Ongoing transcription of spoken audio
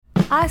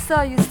I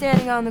saw you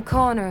standing on the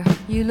corner.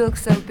 You looked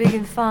so big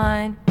and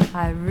fine.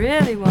 I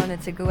really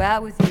wanted to go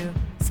out with you.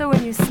 So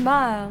when you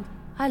smiled,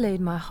 I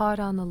laid my heart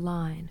on the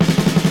line.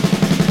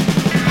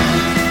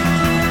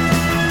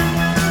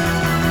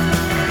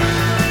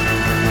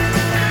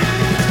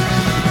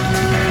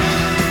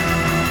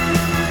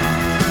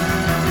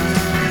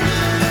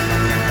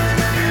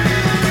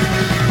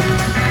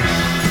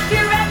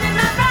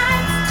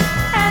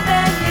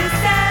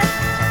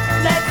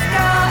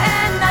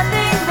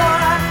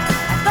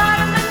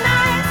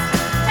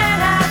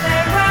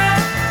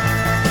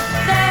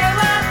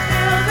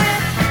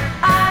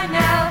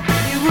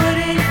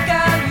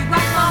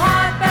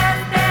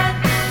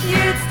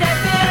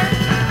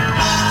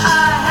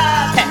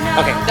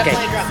 Okay.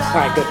 All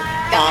right, good.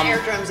 Got the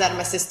air drums out of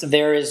my system.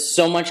 There is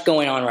so much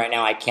going on right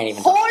now, I can't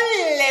even.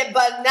 Holy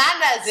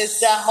bananas!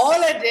 It's the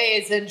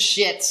holidays and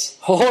shit.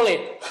 Holy,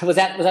 was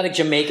that a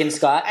Jamaican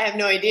Scot? I have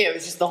no idea. It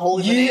was just the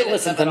holy. You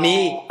listen to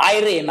me,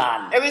 Irie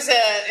man. It was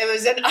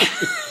an.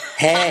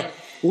 Hey,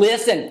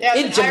 listen, yeah,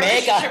 in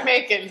Jamaica. Irish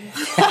Jamaican.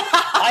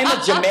 I'm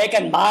a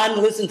Jamaican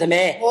man. Listen to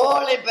me.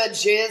 Holy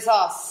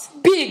bejesus.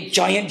 Big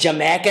giant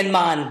Jamaican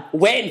man,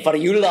 waiting for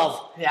you, love.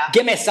 Yeah.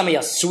 Give me some of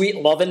your sweet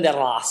love in there,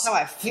 lass. That's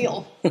how I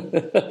feel.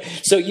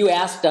 So you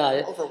asked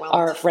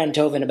our friend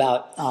Tovin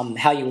about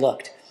how you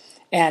looked.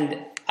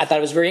 And I thought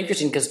it was very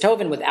interesting because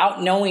Tovin,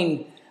 without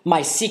knowing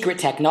my secret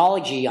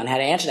technology on how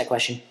to answer that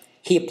question,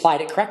 he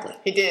applied it correctly.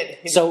 He did.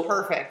 He's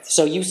perfect.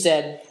 So you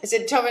said... I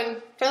said, Tovin,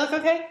 do I look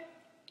okay?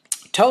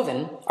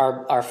 Tovin,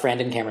 our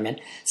friend and cameraman,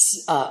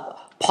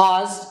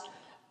 paused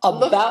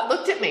about...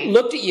 Looked at me.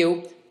 Looked at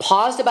you,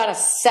 paused about a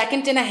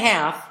second and a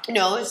half.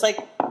 No, it's like...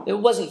 It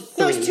wasn't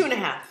 3. No, it was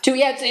 2.5. 2,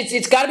 yeah,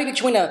 it's got to be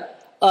between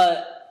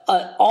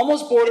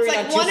almost bordering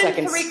it's like on 2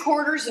 seconds. 1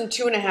 3/4 and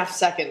 2.5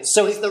 seconds.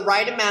 So it's the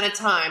right amount of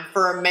time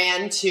for a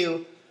man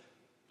to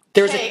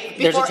there's take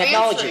a before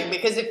technology. answering.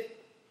 Because if... Do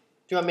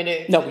you want me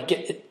to... No, we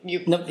get it.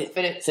 You no,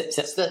 finish.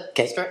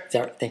 Okay,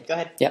 Start. thing. Go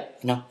ahead.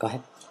 Yep, no, go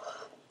ahead.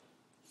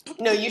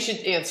 No, you should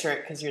answer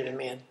it because you're the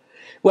man.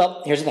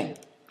 Well, here's the thing.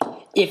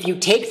 If you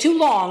take too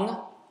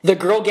long, the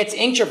girl gets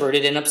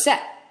introverted and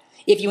upset.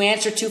 If you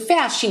answer too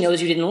fast, she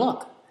knows you didn't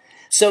look.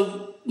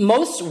 So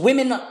most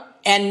women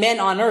and men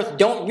on earth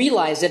don't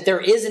realize that there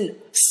is a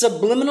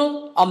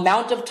subliminal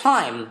amount of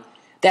time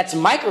that's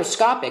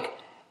microscopic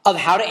of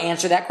how to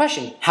answer that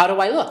question. How do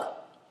I look?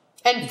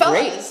 And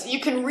fellas, you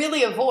can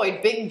really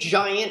avoid big,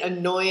 giant,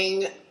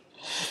 annoying,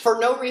 for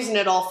no reason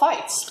at all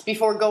fights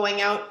before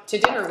going out to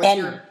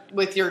dinner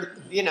with your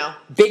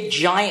big,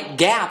 giant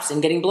gaps in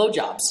getting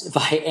blowjobs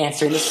by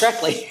answering this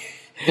correctly.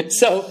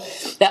 So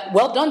that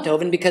well done,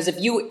 Tovin. Because if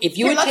you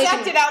Here, let's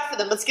act it out for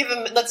them. Let's give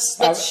them.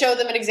 Let's show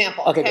them an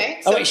example.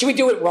 Okay. So, should we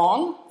do it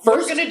wrong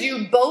first? We're going to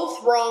do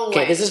both wrong ways.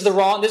 Okay. This is the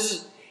wrong. This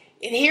is.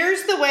 And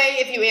here's the way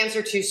if you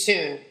answer too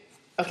soon.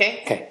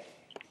 Okay. Okay.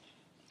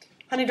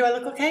 Honey, do I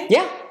look okay?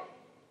 Yeah.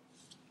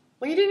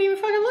 Well, you didn't even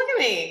fucking look at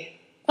me.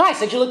 Oh, I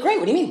said you look great.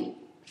 What do you mean?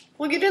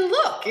 Well, you didn't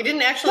look. You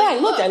didn't actually. Yeah, I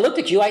looked. I looked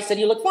at you. I said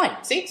you look fine.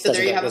 See, so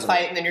there you have a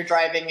fight, and then you're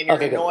driving, and you're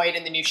annoyed,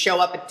 and then you show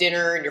up at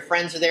dinner, and your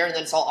friends are there, and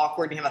then it's all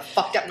awkward, and you have a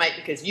fucked up night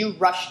because you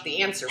rushed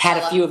the answer. Had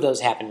a few of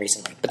those happen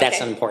recently, but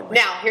that's unimportant.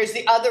 Now, here's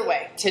the other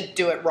way to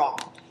do it wrong.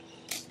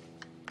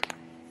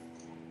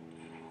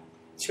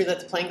 Should we let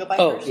the plane go by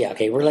first? Yeah,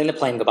 okay. We're letting the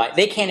plane go by.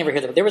 They can't ever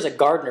hear them. There was a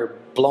gardener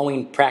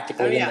blowing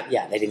practically in the...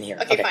 Yeah, they didn't hear.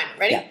 Okay, fine.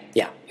 Ready?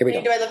 Yeah. Here we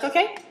go. Do I look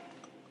okay?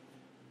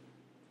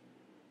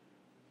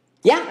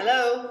 Yeah.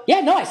 Hello?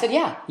 Yeah, no, I said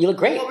yeah. You look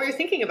great. What were you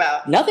thinking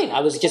about? Nothing.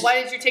 I was just... Well,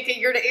 why did you take a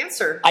year to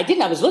answer? I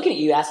didn't. I was looking at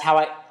you. You asked how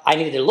I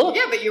needed to look.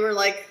 Yeah, but you were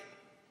like...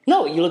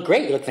 No, you look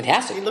great. You look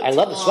fantastic. I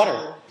love the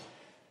sweater.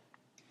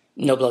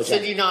 No blowjob. So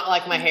do you not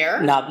like my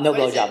hair? No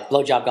blowjob.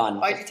 Blowjob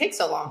gone. Why did you take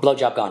so long?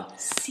 Blowjob gone.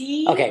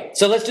 See? Okay,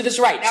 so let's do this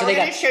right. Now so we're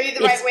going to show you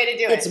the right way to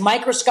do it. It's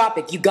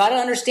microscopic. You got to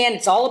understand.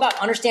 It's all about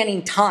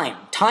understanding time.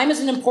 Time is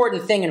an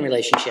important thing in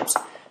relationships.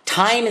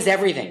 Time is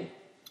everything.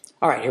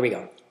 All right, here we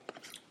go.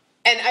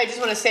 And I just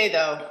want to say,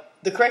 though,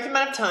 the correct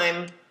amount of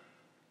time,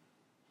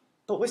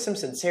 but with some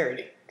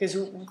sincerity. Because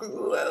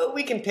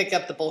we can pick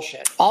up the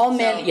bullshit. All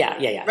men,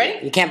 yeah.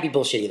 Ready? You can't be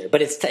bullshit either,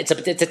 but it's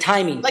a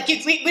timing. Like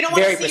we don't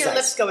want to see your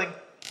lips going.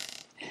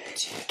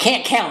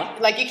 Can't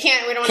count. Like you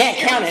can't. We don't want can't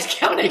to see count your it. lips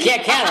counting. You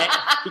can't count it.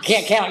 You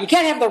can't count. You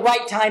can't have the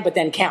right time, but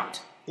then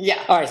count.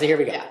 Yeah. All right. So here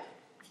we go. Yeah.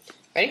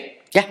 Ready?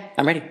 Yeah,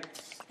 I'm ready.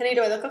 Honey,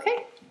 do I look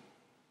okay?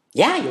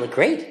 Yeah, you look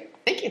great.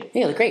 Thank you.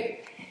 Yeah, you look great.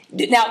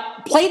 Now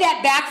play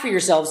that back for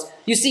yourselves.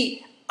 You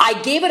see,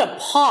 I gave it a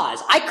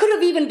pause. I could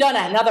have even done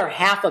another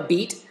half a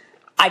beat.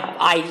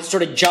 I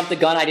sort of jumped the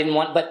gun. I didn't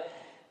want, but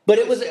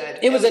it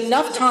was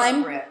enough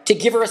time to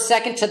give her a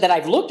second to that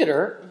I've looked at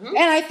her, and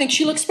I think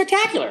she looks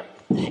spectacular.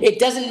 It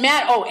doesn't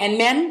matter. Oh, and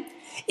men,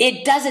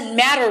 it doesn't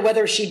matter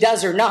whether she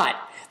does or not.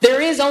 There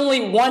is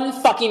only one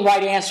fucking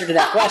right answer to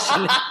that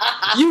question.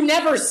 You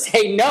never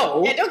say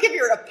no. Yeah, don't give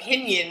your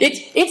opinion.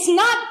 It's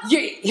not.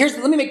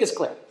 Let me make this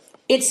clear.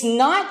 It's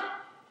not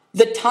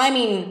the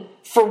timing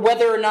for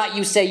whether or not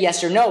you say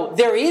yes or no.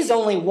 There is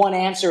only one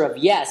answer of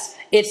yes.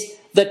 It's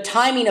the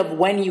timing of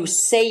when you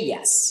say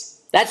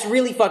yes. That's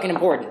really fucking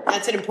important.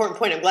 That's an important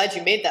point. I'm glad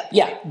you made that point.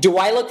 Yeah. Do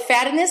I look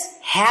fat in this?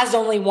 Has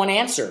only one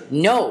answer.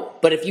 No.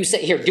 But if you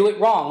say, here, do it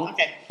wrong.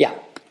 Okay. Yeah.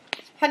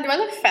 Do I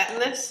look fat in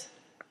this?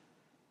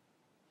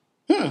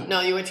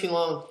 No, you went too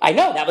long. I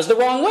know. That was the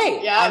wrong way.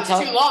 Yeah, it was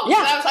too long. Yeah.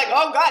 And I was like,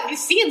 oh, God,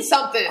 he's seeing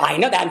something. I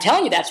know that. I'm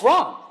telling you, that's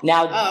wrong.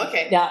 Now. Oh,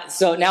 okay. Now,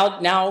 so now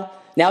do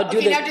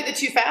Okay, the. now do the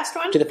too fast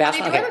one? Do the fast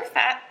I mean, one? Do Okay. I look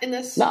fat in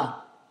this? No.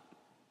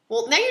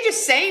 Well, now you're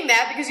just saying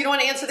that because you don't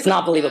want to answer the It's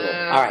not believable.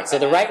 All right. So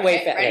the right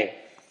way. Right.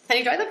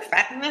 Honey, do I look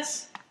fat in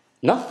this?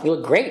 No, you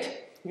look great.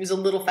 He was a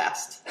little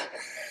fast.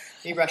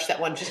 You rushed that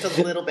one just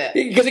a little bit.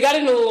 Because it got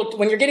into a little.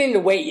 When you're getting into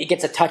weight, it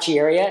gets a touchy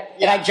area,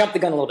 and I jumped the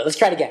gun a little bit. Let's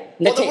try it again.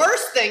 Well, the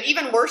worst thing,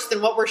 even worse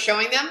than what we're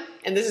showing them,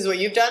 and this is what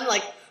you've done,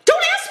 like,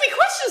 don't ask me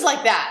questions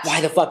like that.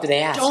 Why the fuck do they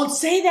ask? Don't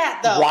say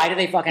that, though. Why do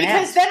they fucking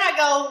ask? Because then I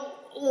go,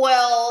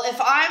 well,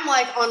 if I'm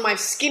like on my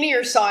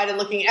skinnier side and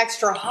looking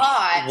extra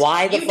hot,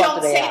 Why the you fuck don't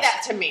do they say ask?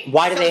 that to me.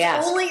 Why do they Because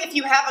ask? Only if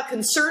you have a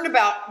concern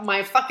about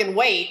my fucking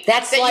weight.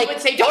 That's that like- you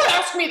would say, don't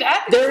ask me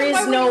that. because There then why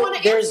is would you no. wanna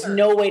There's answer?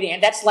 no way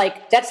to. That's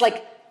like.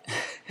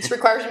 This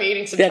requires me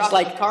eating some That's chocolate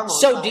like. with caramel.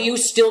 So do you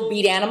still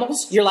beat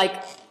animals? You're like,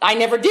 I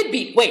never did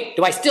beat. Wait,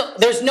 do I still?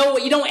 There's no.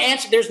 You don't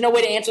answer. There's no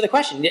way to answer the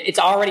question. It's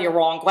already a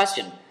wrong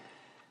question.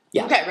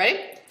 Yeah. Okay, ready?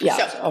 Yeah.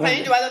 So,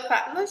 honey, do I look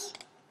fat in this?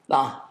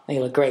 Ah, you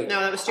look great.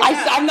 No, that was too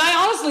fast. I'm not,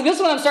 honestly, this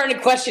one I'm starting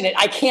to question it.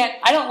 I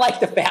don't like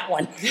the fat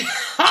one.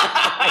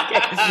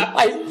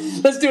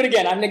 Let's do it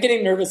again. I'm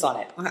getting nervous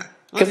on it. Okay.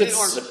 Because Let's do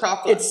orange with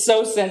chocolate. it's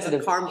so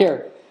sensitive. caramel.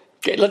 Here.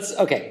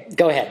 Okay,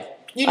 go ahead.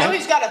 You know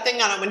he's got a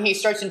thing on it when he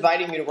starts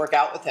inviting me to work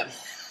out with him.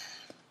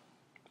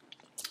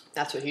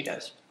 That's what he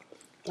does.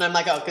 And I'm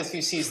like, oh, because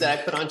he sees that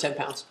I put on 10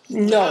 pounds.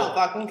 No. I don't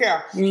fucking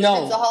care.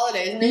 No. It's the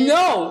holidays. And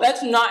No,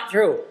 that's not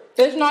true.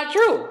 It's not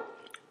true.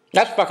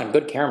 That's fucking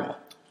good caramel.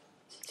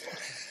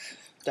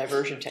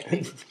 Diversion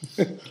technique.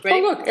 Oh,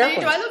 Ready? look, Honey, airplane.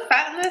 do I look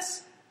fat in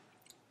this?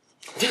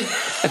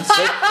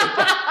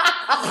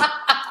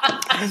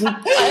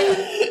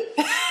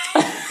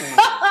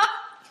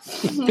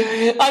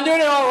 I'm doing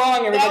it all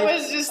wrong, everybody. That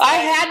was just I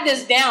like- had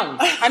this down.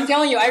 I'm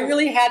telling you, I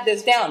really had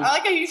this down. I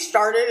like how you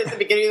started at the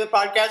beginning of the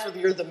podcast with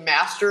you're the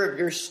master of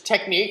your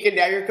technique, and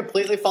now you're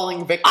completely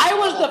falling victim. I to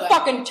was all the that.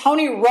 fucking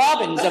Tony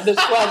Robbins of this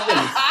question.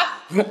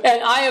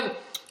 And I have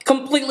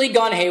completely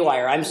gone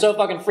haywire. I'm so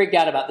fucking freaked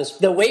out about this.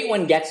 The weight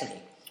one gets me.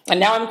 And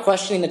now I'm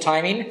questioning the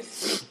timing.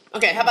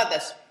 Okay, how about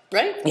this?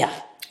 Ready? Yeah.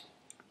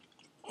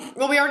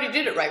 Well, we already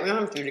did it right. We don't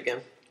have to do it again.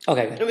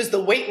 Okay. It was the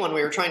weight one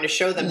we were trying to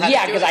show them how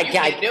Yeah, to do because it. You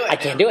can't do it. I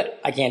can't do it.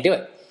 I can't do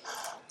it.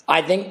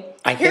 I think.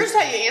 Here's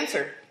how you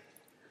answer.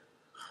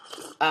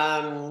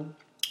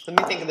 Let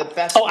me think of the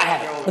best. Oh, I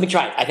have it. Let me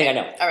try it. I think I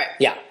know. All right.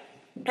 Yeah.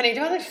 Honey,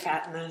 do I look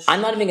fat in this?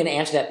 I'm not even going to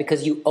answer that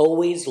because you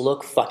always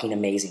look fucking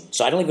amazing.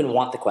 So I don't even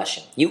want the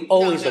question. You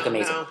always No, look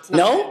amazing. no, it's not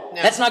good.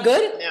 No. That's not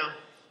good? No.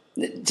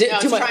 Too No,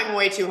 it's much. trying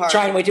way too hard.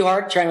 Trying way too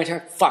hard? Trying way too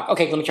hard? Fuck.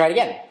 Okay, let me try it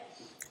again.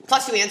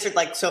 Plus, you answered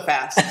like so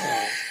fast.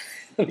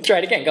 Let me try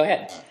it again. Go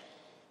ahead.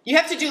 You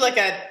have to do like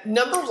a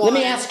number one. Let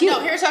me ask you. No,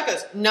 here's how it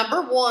goes.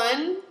 Number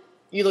one,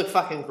 you look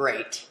fucking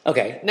great.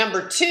 Okay.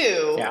 Number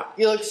two, Yeah.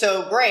 you look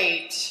so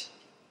great.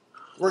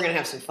 We're gonna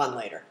have some fun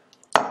later.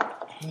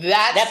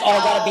 That's all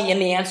got to be in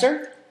the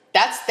answer?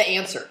 That's the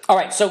answer. All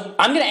right, so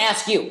I'm going to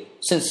ask you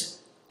since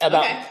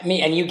about Okay.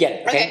 me and you get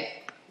it, okay? Okay.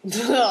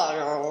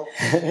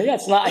 Yeah,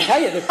 it's not. I tell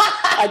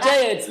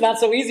you, it's not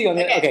so easy on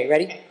the. Okay,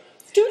 ready? Okay.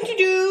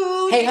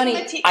 Do. Hey, honey,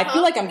 I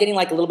feel like I'm getting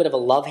like a little bit of a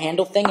love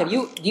handle thing.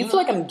 Do you feel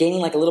like I'm gaining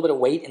like a little bit of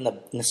weight in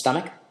the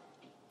stomach?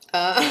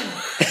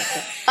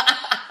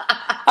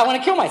 I want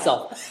to kill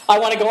myself. I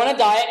want to go on a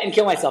diet and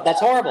kill myself. That's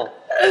horrible.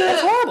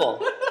 That's horrible.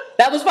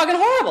 That was fucking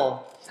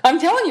horrible. I'm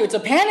telling you, it's a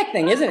panic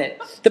thing, isn't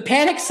it? The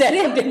panic set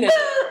in, didn't it?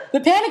 The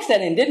panic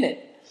set in, didn't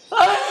it?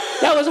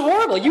 That was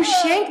horrible. You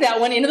shanked that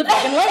one into the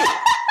fucking lake.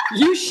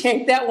 You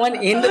shanked that one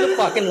into the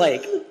fucking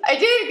lake. I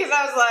did because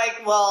I was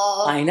like,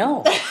 well. I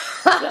know.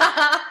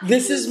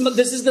 This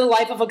is the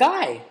life of a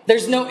guy.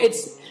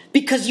 It's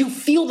because you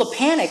feel the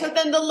panic. So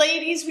then the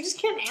ladies, we just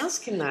can't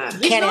ask him that.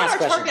 He's Can't not ask our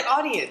questions. target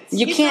audience.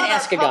 You He's can't not our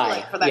ask a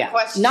public guy. for that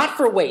question. Not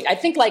for weight. I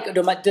think like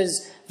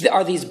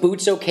are these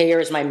boots okay or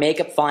is my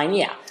makeup fine?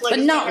 Yeah, Like, but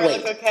his not hair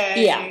weight. look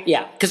okay?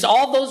 Yeah, because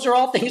all those are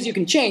all things you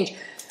can change.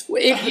 The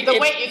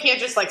weight, you can't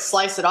just like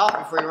slice it off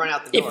before you run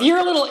out the door.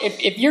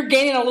 If you're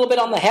gaining a little bit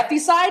on the hefty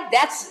side,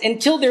 that's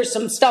until there's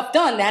some stuff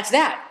done. That's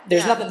that.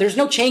 There's Yeah. nothing. There's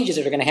no changes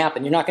that are going to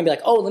happen. You're not going to be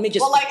like, oh, let me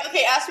just. Well, like,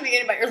 okay, ask me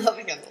again about your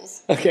loving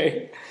handles.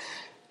 Okay.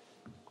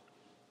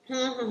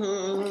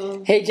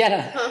 Hey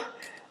Jenna,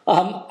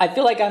 I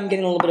feel like I'm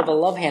getting a little bit of a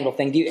love handle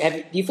thing. Do you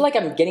feel like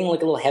I'm getting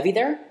like a little heavy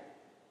there?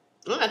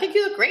 Oh, I think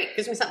you look great.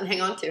 Gives me something to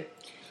hang on to.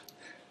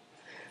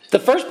 The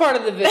first part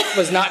of it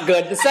was not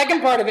good. The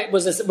second part of it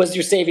was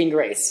your saving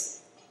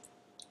grace,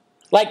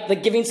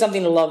 like giving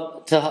something to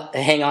love to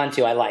hang on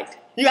to. I liked.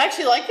 You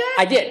actually like that?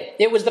 I did.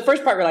 It was the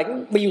first part where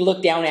when you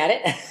look down at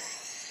it.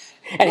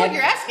 And Well,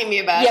 you're asking me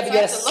about yeah, it. but so you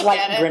I had a have to look slight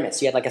at it.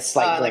 grimace. You had like a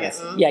slight like grimace.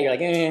 a, Yeah, you're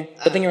like, eh.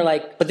 But then you're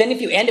like, but then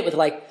if you end it with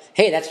like,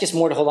 hey, that's just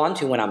more to hold on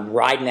to when I'm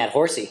riding that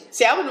horsey.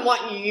 See, I wouldn't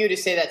want you to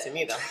say that to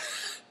me, though.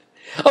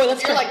 Oh,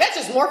 that's You're like, that's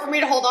just more for me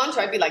to hold on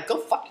to. I'd be like, go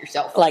fuck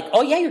yourself. like,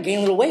 oh yeah, you're gaining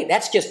a little weight.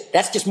 That's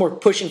just more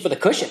pushing for the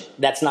cushion.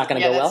 That's not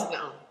going to go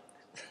well.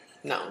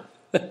 No.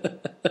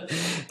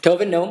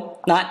 Tobin, no,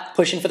 not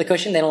pushing for the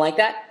cushion. They don't like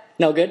that.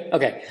 No good.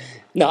 Okay.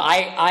 No,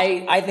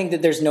 I think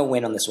that there's no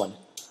win on this one.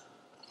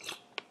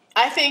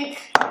 I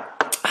think,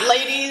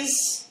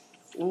 ladies,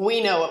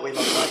 we know what we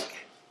look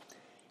like,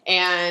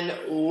 and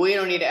we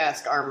don't need to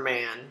ask our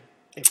man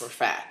if we're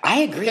fat.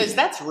 I agree. Because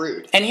that's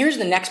rude. And here's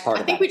the next part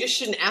I think we just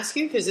shouldn't ask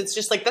you because it's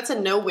just like that's a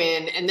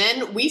no-win. And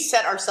then we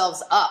set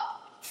ourselves up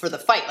for the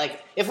fight.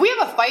 Like, if we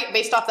have a fight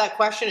based off that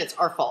question, it's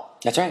our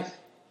fault. That's right.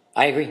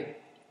 I agree.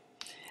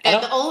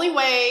 And the only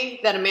way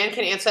that a man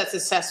can answer that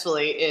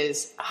successfully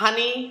is,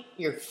 honey,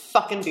 you're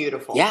fucking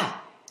beautiful. Yeah.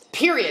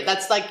 Period.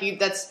 That's like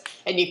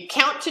and you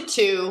count to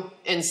 2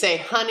 and say,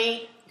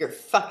 honey, you're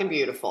fucking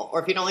beautiful.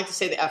 Or if you don't like to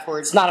say the F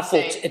word, it's not a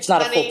full 2. It's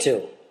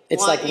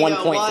like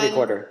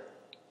 1.75.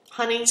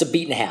 Honey. It's a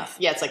beat and a half.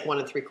 Yeah, it's like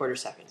 1 3/4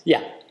 seconds.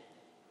 Yeah.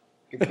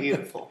 You're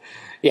beautiful.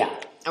 Yeah.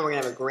 And we're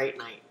going to have a great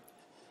night.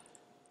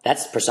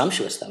 That's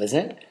presumptuous, though,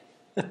 isn't it?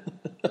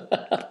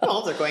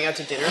 Well, they're going out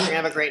to dinner. They're going to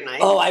have a great night.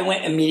 Oh, I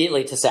went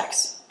immediately to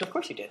sex. Of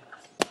course you did.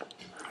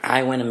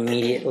 I went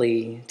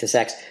immediately to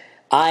sex.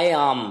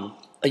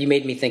 You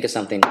made me think of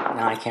something.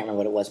 Now I can't remember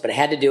what it was, but it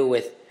had to do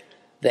with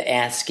the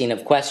asking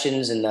of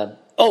questions and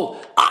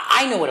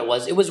I know what it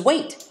was. It was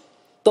weight.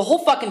 The whole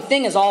fucking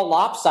thing is all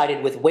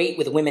lopsided with weight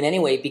with women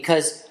anyway,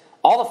 because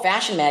all the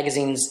fashion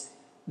magazines,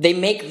 they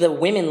make the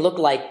women look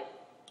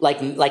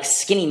like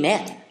skinny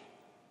men.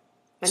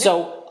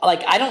 So,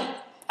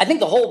 I think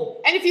the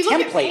whole And if you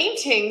look template, at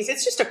paintings,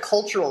 it's just a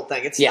cultural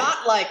thing. It's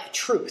not like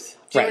truth.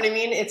 Do you know what I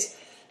mean? It's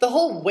the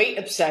whole weight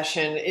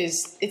obsession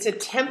it's a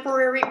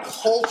temporary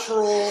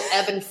cultural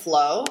ebb and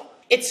flow.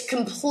 It's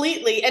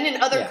completely, and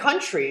in other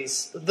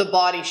countries, the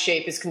body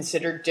shape is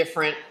considered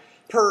different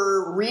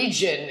per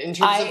region in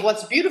terms of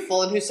what's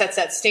beautiful and who sets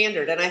that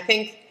standard. And I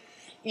think,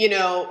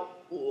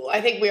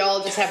 I think we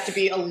all just have to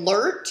be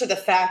alert to the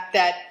fact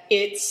that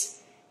it's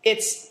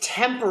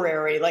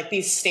temporary. Like,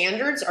 these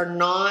standards are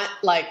not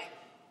like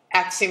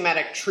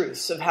axiomatic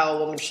truths of how a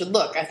woman should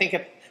look. I think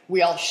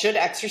we all should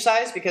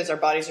exercise because our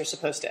bodies are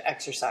supposed to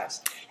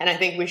exercise. And I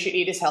think we should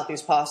eat as healthy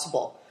as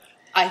possible.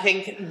 I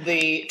think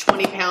the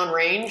 20-pound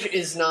range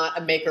is not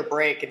a make or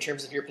break in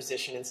terms of your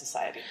position in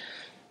society.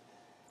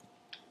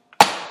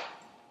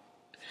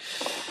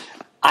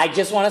 I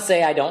just want to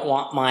say I don't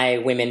want my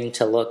women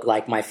to look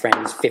like my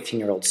friend's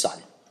 15-year-old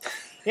son.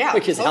 Yeah,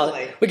 which is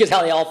totally. Which is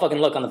how they all fucking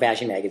look on the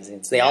fashion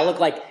magazines. They all look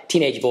like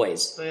teenage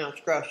boys. I know,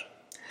 it's gross.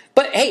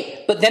 But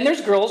then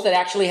there's girls that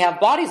actually have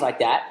bodies like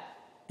that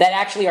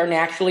actually are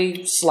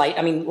naturally slight.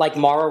 I mean, like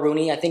Mara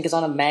Rooney, I think, is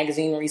on a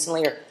magazine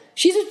recently. Or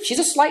she's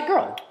a slight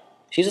girl.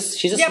 She's a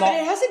small. But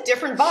it has a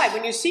different vibe.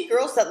 When you see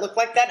girls that look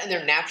like that and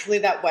they're naturally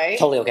that way.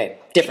 Totally okay.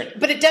 Different.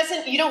 But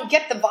you don't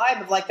get the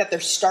vibe of like that they're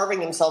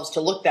starving themselves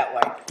to look that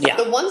way. Yeah.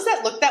 The ones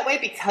that look that way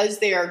because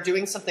they are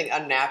doing something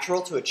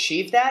unnatural to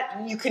achieve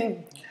that, you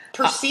can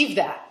perceive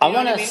that. I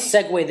want to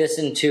segue this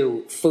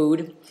into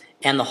food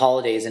and the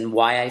holidays and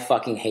why I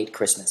fucking hate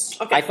Christmas.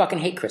 Okay. I fucking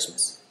hate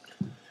Christmas.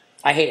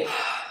 I hate it.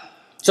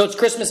 So it's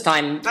Christmas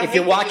time. If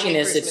you're watching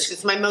this,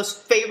 it's my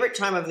most favorite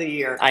time of the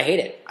year. I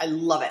hate it. I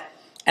love it.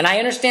 And I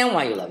understand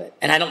why you love it.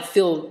 And I don't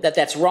feel that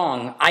that's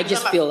wrong. I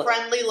just feel... I'm a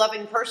friendly,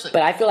 loving person.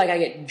 But I feel like I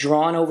get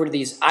drawn over to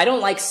these... I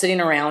don't like sitting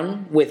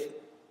around with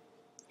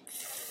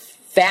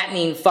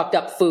fattening, fucked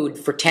up food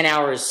for 10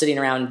 hours sitting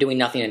around doing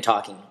nothing and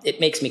talking. It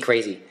makes me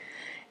crazy.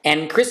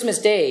 And Christmas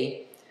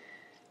Day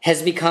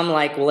has become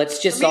like, well, let's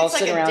just all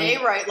sit around... It's like a day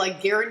where I,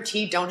 like,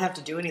 guaranteed don't have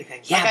to do anything.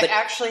 Yeah, like, I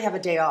actually have a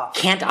day off.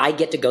 Can't I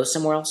get to go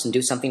somewhere else and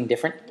do something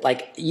different?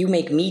 Like, you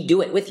make me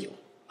do it with you.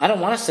 I don't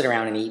want to sit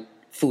around and eat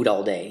food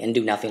all day and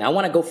do nothing. I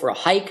want to go for a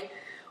hike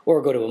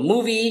or go to a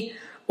movie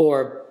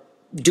or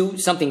do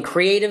something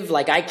creative.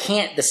 Like, I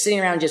can't... The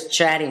sitting around just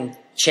chatting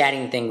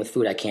thing with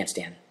food, I can't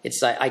stand.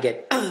 It's I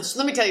get... So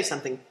let me tell you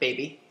something,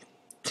 baby.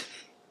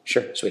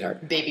 Sure,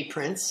 sweetheart. Baby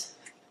Prince.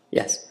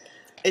 Yes.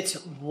 It's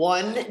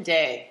one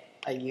day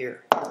a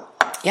year.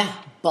 Yeah.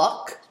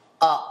 Buck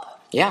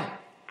up. Yeah.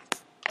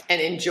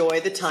 And enjoy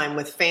the time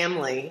with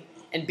family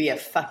and be a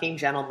fucking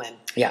gentleman.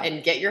 Yeah.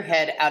 And get your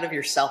head out of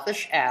your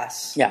selfish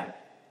ass. Yeah.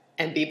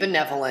 And be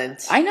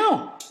benevolent. I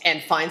know.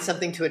 And find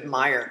something to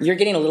admire. You're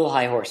getting a little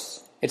high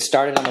horse. It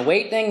started on the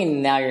weight thing,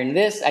 and now you're in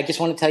this. I just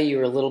want to tell you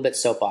you're a little bit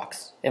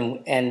soapbox.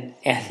 And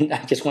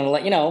I just want to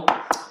let you know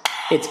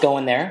it's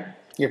going there.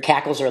 Your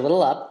cackles are a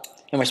little up,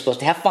 and we're supposed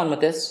to have fun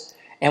with this.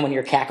 And when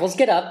your cackles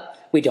get up,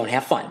 we don't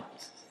have fun.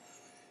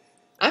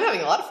 I'm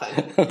having a lot of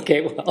fun.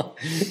 Okay, well,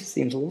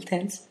 seems a little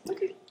tense.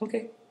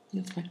 Okay,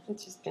 that's fine.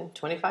 It's just been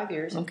 25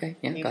 years. Okay,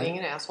 yeah, you being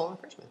an asshole on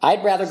Christmas.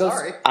 I'd rather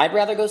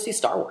go see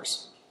Star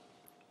Wars.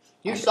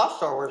 You saw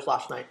Star Wars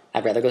last night.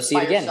 I'd rather go see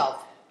it again.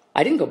 Yourself.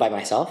 I didn't go by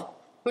myself.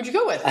 Who'd you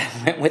go with?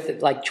 I went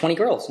with like 20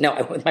 girls. No, I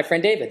went with my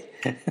friend David.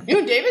 You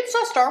and David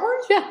saw Star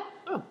Wars? Yeah.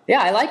 Oh.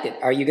 Yeah, I liked it.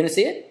 Are you going to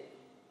see it?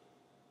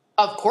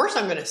 Of course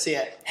I'm going to see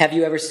it. Have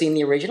you ever seen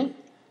the original?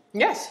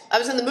 Yes. I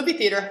was in the movie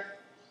theater.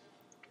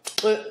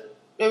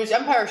 It was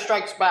Empire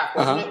Strikes Back,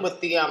 wasn't it? With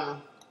the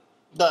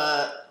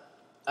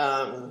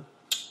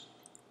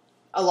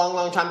a long,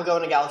 long time ago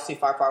in a galaxy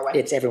far, far away.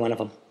 It's every one of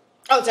them.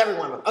 Oh, it's every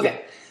one of them.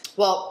 Okay. Yeah.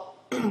 Well.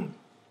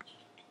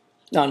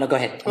 No, go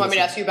ahead. You want me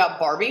to ask you about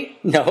Barbie?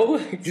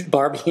 No,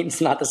 Barbie.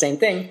 It's not the same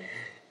thing.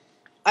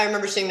 I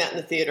remember seeing that in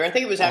the theater. I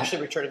think it was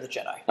actually Return of the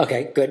Jedi.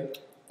 Okay, good.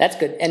 That's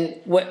good. And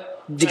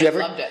what did you ever?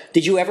 Loved it.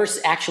 Did you ever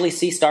actually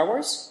see Star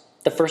Wars,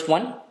 the first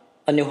one,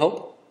 A New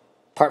Hope,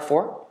 Part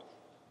 4?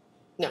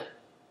 No.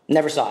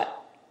 Never saw it.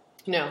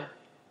 No.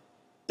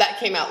 That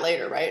came out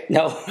later, right?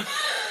 No.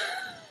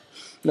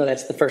 No,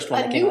 that's the first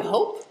one. A New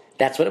Hope?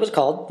 That's what it was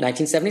called.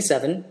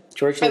 1977.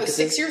 George Lucas. I was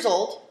 6 years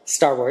old.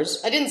 Star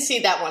Wars. I didn't see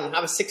that one. I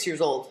was 6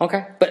 years old.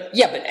 Okay, but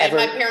ever.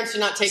 My parents did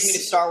not take me to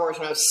Star Wars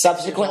when I was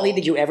Subsequently, 6 years old.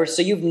 did you ever?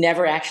 So you've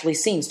never actually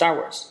seen Star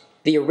Wars,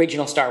 the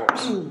original Star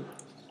Wars?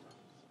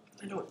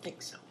 I don't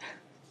think so.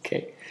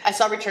 Okay. I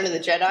saw Return of the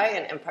Jedi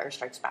and Empire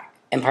Strikes Back.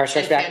 Empire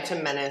Strikes Back.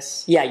 Phantom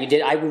Menace. Yeah, you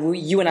did.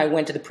 You and I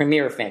went to the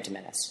premiere of Phantom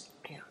Menace.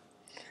 Yeah.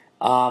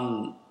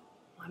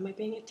 Why am I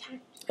being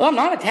attacked? Well, I'm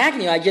not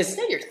attacking you. I just.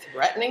 Yeah, you're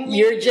threatening me.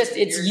 You're just.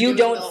 It's you're you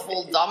doing don't. The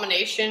whole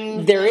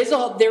domination. There is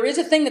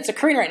a thing that's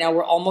occurring right now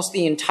where almost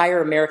the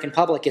entire American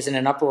public is in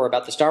an uproar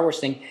about the Star Wars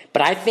thing.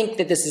 But I think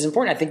that this is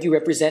important. I think you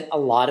represent a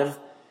lot of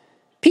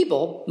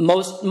people,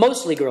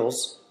 mostly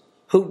girls,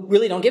 who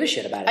really don't give a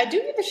shit about it. I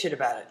do give a shit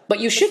about it.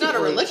 But you shouldn't. It's not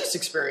really. a religious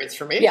experience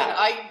for me.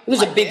 Yeah, it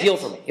was a big deal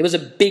for me. It was a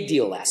big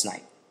deal last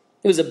night.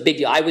 It was a big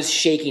deal. I was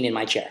shaking in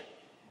my chair.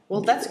 Well,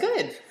 that's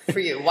good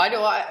for you. Why do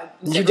I?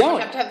 You don't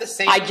have to have the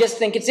same. I just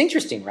think it's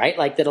interesting, right?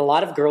 Like that a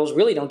lot of girls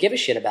really don't give a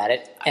shit about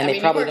it, and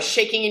they probably you were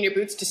shaking in your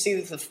boots to see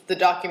the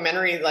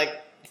documentary, like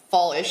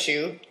fall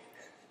issue.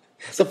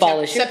 The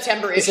fall issue,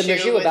 September it's issue an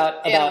issue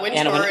about Anna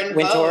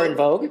Wintour and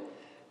Vogue.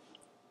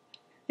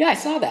 Yeah, I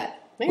saw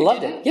that.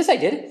 Loved it. Yes, I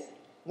did.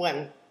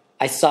 When?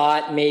 I saw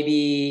it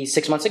maybe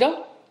 6 months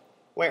ago.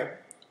 Where?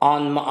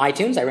 On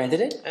iTunes. I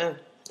rented it.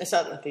 I saw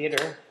it in the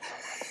theater.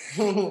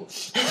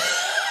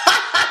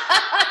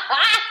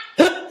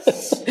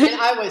 And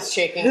I was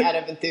shaking out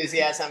of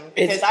enthusiasm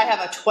because I have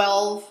a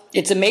 12.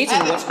 It's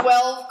amazing. I have a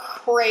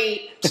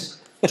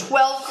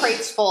 12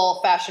 crates full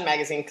fashion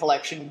magazine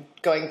collection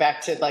going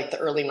back to like the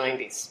early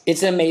 90s.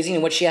 It's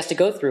amazing what she has to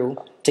go through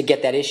to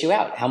get that issue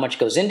out. How much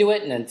goes into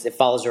it, and it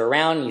follows her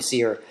around. And you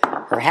see her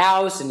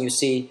house, and you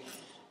see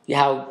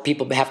how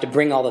people have to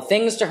bring all the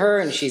things to her,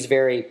 and she's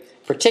very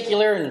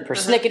particular and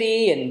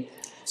persnickety. And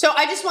so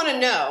I just want to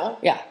know.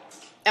 Yeah.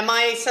 Am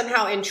I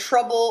somehow in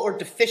trouble or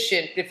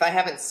deficient if I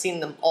haven't seen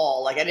them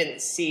all? Like I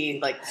didn't see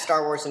like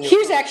Star Wars and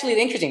Here's actually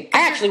interesting.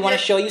 I actually want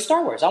to show you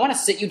Star Wars. I want to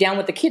sit you down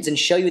with the kids and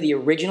show you the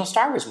original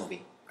Star Wars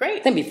movie.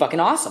 Great. That'd be fucking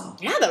awesome.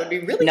 Yeah, that would be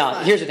really fun. No,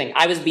 here's the thing.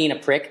 I was being a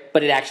prick,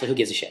 but who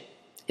gives a shit?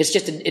 It's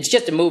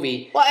just a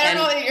movie. Well, I don't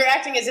know. You're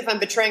acting as if I'm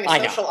betraying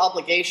a social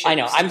obligation. I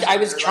know. I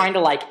was trying to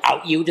like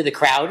out you to the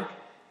crowd.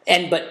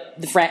 But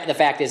the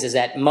fact is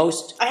that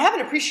most... I have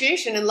an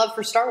appreciation and love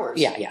for Star Wars.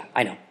 Yeah,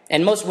 I know.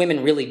 And most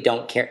women really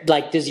don't care.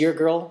 Like, does your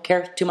girl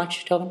care too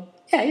much, Tobin?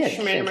 Yeah.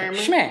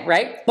 Schmeh,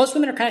 right? Most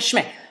women are kind of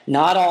schmeh.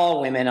 Not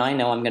all women. I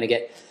know I'm going to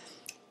get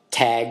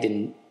tagged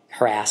and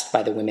harassed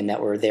by the women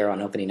that were there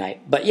on opening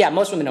night. But yeah,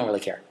 most women don't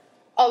really care.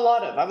 A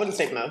lot of. I wouldn't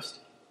say most.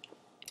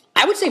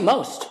 I would say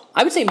most.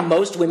 I would say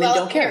most women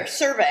don't care.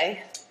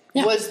 Survey.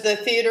 Yeah. Was the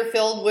theater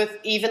filled with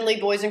evenly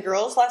boys and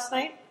girls last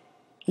night?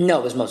 No,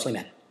 it was mostly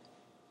men.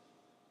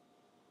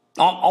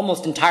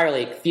 Almost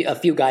entirely, a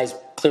few guys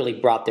clearly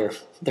brought their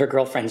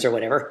girlfriends or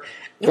whatever.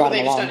 Brought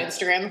them along. They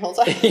just on Instagram the whole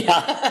time.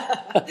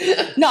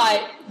 Yeah. No,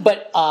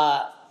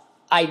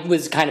 I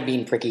was kind of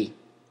being pricky,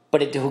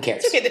 but who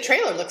cares? It's okay. The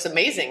trailer looks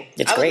amazing.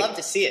 It's great. I would love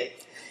to see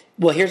it.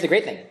 Well, here's the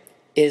great thing: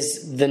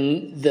 is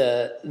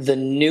the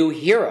new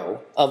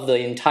hero of the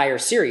entire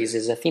series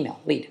is a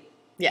female lead.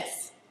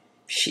 Yes.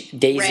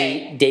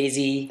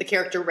 Daisy. The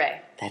character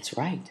Rey. That's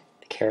right.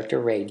 The character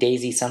Rey.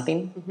 Daisy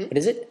something. Mm-hmm. What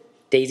is it?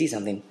 Daisy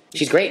something.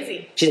 She's great.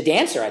 Daisy. She's a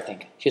dancer, I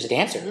think. She was a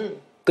dancer. Mm.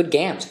 Good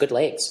gams, good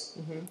legs.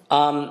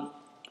 Mm-hmm.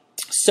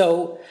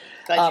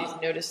 Glad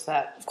you noticed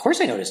that. Of course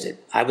I noticed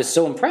it. I was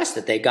so impressed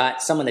that they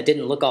got someone that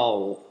didn't look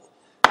all...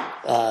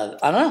 I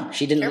don't know.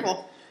 She didn't...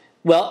 Careful.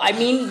 Well, I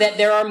mean that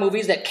there are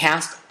movies that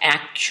cast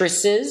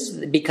actresses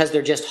because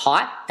they're just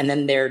hot, and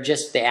then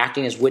the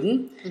acting is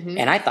wooden. Mm-hmm.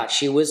 And I thought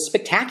she was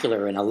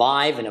spectacular and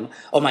alive, and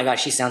oh my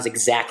gosh, she sounds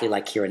exactly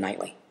like Keira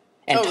Knightley.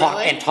 And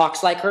really? And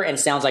talks like her and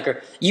sounds like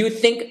her. You would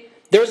think...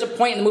 There was a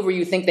point in the movie where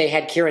you think they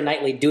had Keira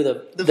Knightley do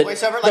the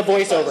voiceover. The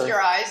voiceover. Close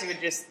your eyes, you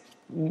would just.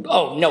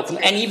 Oh no!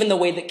 And even the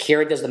way that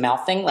Keira does the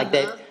mouth thing, like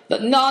no,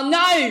 like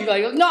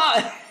no.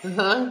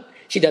 Uh-huh.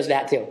 She does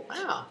that too.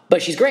 Wow!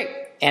 But she's great,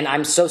 and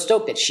I'm so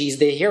stoked that she's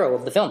the hero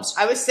of the films.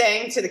 I was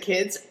saying to the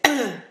kids,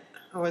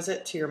 or was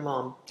it to your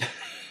mom? I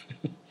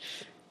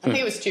think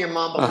it was to your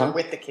mom, but we were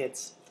with the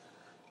kids.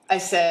 I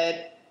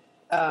said,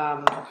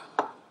 no,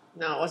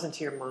 it wasn't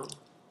to your mom.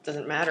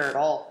 Doesn't matter at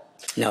all.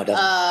 No, it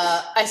doesn't.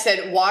 I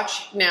said,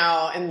 watch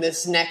now in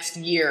this next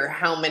year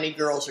how many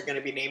girls are going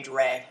to be named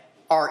Rey,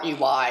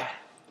 R-E-Y,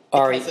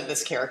 because of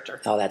this character.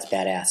 Oh, that's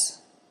badass.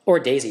 Or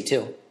Daisy,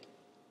 too.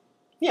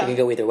 Yeah. It can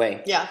go either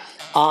way. Yeah.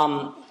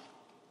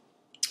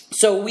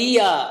 So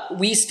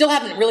we still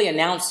haven't really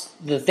announced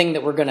the thing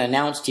that we're going to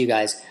announce to you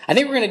guys. I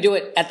think we're going to do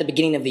it at the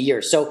beginning of the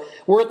year. So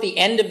we're at the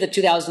end of the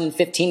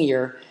 2015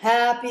 year.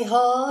 Happy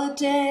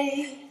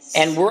holidays.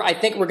 And I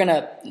think we're going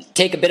to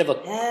take a bit of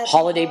a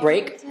holiday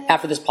break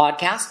after this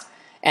podcast.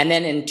 And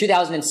then in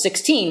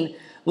 2016,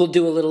 we'll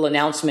do a little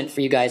announcement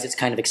for you guys. It's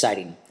kind of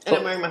exciting. And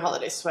I'm wearing my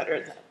holiday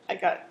sweater that I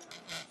got.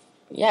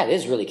 Yeah, it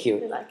is really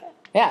cute. You like it?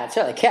 Yeah, it's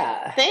really cute.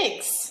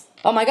 Thanks.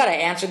 Oh my God, I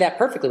answered that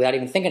perfectly without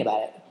even thinking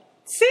about it.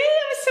 See,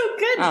 it was so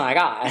good. Oh my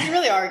God. You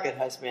really are a good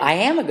husband. I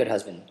am a good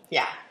husband.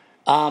 Yeah.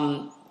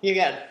 You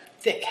got a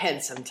thick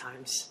head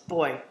sometimes.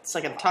 Boy, it's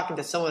like I'm talking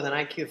to someone with an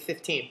IQ of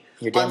 15.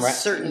 You're damn right.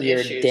 Certain You're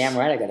issues. damn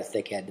right I got a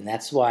thick head, and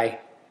that's why.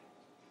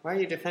 Why are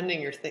you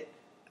defending your thick...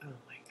 Oh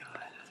my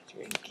God.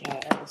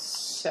 That was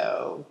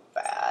so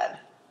bad.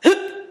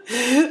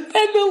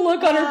 And the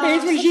look on her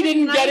face when she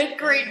didn't get it.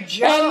 Great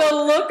joke. And the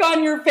look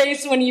on your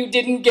face when you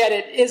didn't get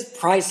it is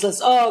priceless.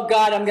 Oh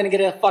God, I'm going to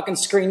get a fucking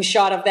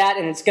screenshot of that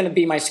and it's going to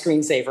be my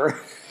screensaver.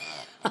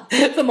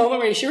 The moment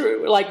where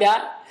you're like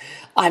that,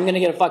 I'm going to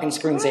get a fucking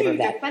screensaver of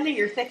that. Defending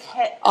your thick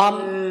head.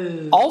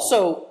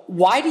 Also,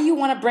 why do you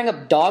want to bring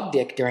up dog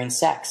dick during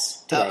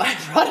sex today? I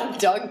brought up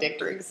dog dick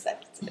during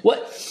sex.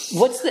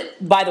 What's the...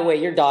 By the way,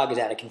 your dog is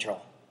out of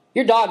control.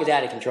 Your dog is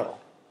out of control.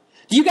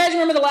 Do you guys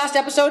remember the last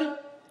episode?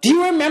 Do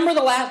you remember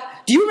the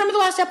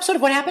last episode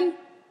of what happened?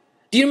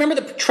 Do you remember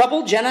the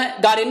trouble Jenna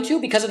got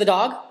into because of the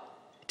dog?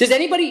 Does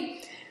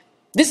anybody...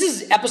 This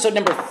is episode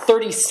number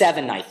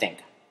 37, I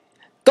think.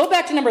 Go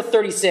back to number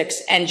 36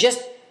 and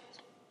just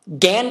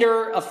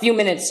gander a few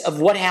minutes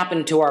of what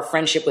happened to our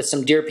friendship with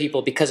some dear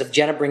people because of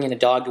Jenna bringing a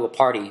dog to a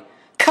party.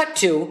 Cut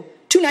to,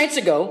 2 nights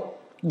ago,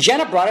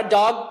 Jenna brought a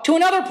dog to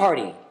another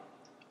party.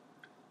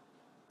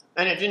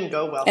 And it didn't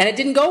go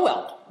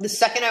well. The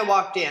second I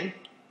walked in...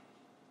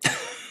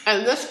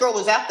 And this girl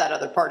was at that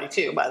other party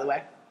too, by the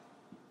way.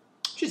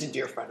 She's a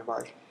dear friend of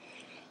ours.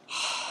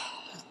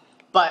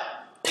 But...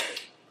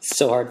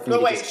 So hard for me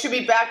to wait, should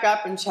we back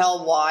up and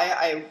tell why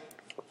I...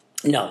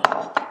 No.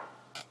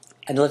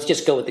 And let's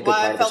just go with the good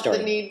part of the story.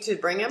 Why I felt the need to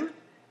bring him?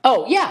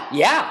 Oh, yeah.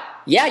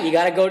 You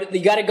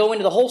gotta go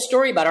into the whole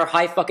story about our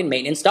high fucking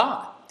maintenance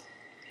dog.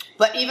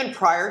 But even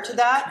prior to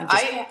that,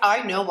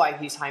 I know why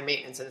he's high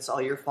maintenance and it's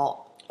all your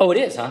fault. Oh, it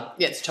is, huh?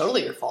 Yeah, it's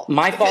totally your fault.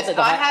 My fault that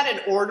I had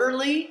an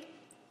orderly...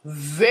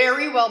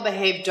 very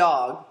well-behaved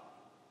dog.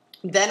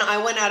 Then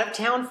I went out of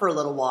town for a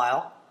little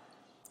while.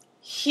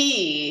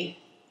 He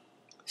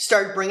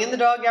started bringing the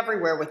dog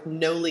everywhere with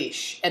no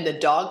leash. And the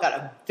dog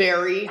got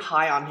very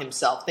high on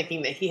himself,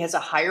 thinking that he has a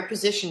higher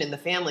position in the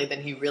family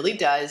than he really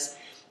does.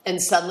 And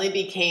suddenly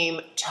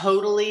became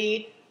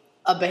totally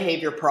a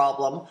behavior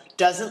problem.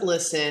 Doesn't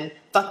listen.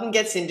 Fucking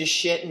gets into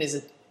shit and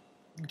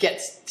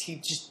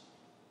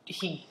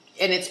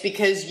and it's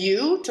because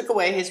you took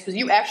away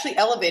you actually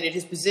elevated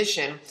his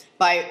position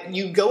by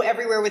you go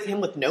everywhere with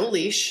him with no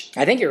leash.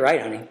 I think you're right,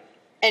 honey.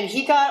 And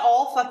he got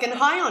all fucking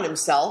high on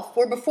himself,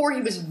 where before he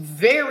was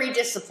very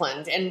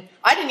disciplined. And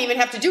I didn't even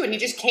have to do it. He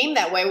just came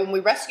that way when we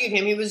rescued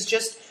him. He was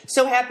just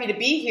so happy to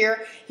be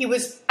here.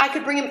 I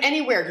could bring him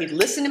anywhere. He'd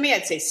listen to me.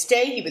 I'd say,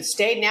 stay. He would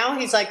stay. Now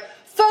he's like,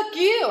 fuck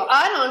you.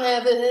 I'm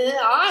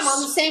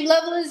on the same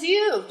level as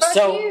you. Fuck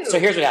you. So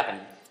here's what happened.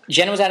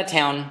 Jenna was out of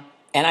town,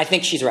 and I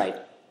think she's right.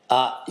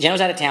 Jenna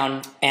was out of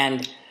town,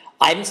 and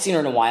I hadn't seen her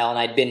in a while, and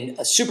I'd been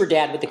a super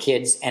dad with the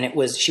kids, and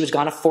she was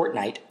gone a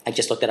fortnight. I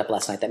just looked it up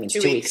last night. That means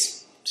 2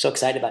 weeks. So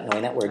excited about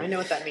knowing that word. I know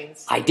what that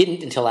means. I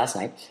didn't until last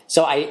night.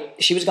 So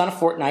she was gone a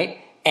fortnight,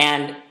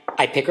 and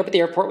I pick her up at the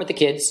airport with the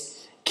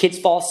kids. Kids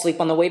fall asleep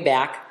on the way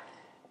back.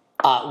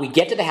 We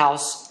get to the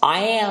house. I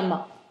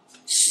am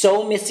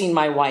so missing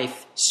my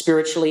wife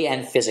spiritually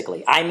and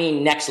physically. I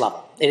mean, next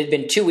level. It had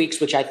been 2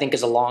 weeks, which I think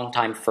is a long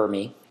time for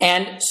me.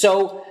 And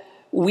so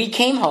we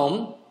came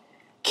home.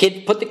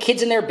 Put the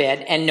kids in their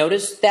bed and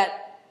noticed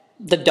that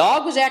the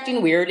dog was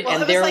acting weird.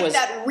 Well, and it was like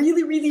that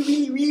really, really,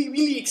 really, really,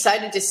 really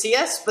excited to see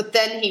us, but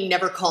then he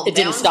never calmed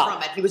down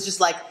from it. He was just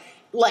like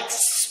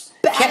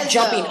kept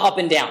jumping up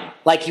and down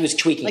like he was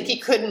tweaking. Like he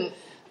couldn't.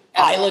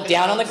 I looked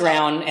down on the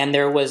ground and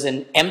there was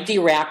an empty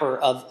wrapper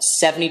of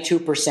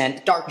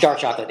 72% dark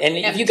chocolate. And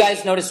if you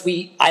guys notice,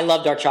 I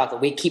love dark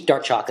chocolate. We keep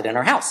dark chocolate in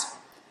our house.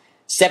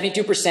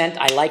 72%.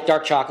 I like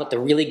dark chocolate, the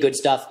really good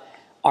stuff.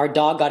 Our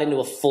dog got into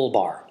a full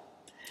bar.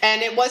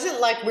 And it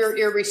wasn't like we're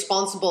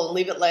irresponsible and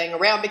leave it laying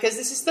around, because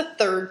this is the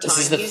third time. This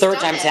is the third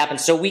time it's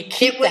happened. So we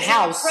keep the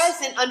house. It was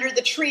a present under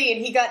the tree,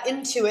 and he got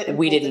into it. And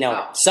we didn't know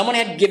it. Someone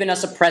had given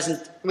us a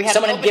present.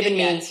 Someone had given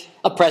me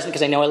a present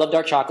because I know I love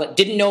dark chocolate.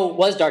 Didn't know it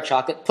was dark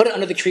chocolate. Put it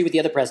under the tree with the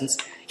other presents.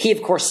 He,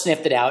 of course,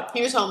 sniffed it out.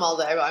 He was home all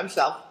day by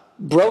himself.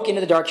 Broke into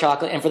the dark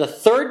chocolate, and for the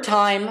third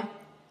time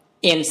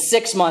in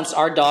 6 months,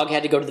 our dog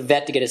had to go to the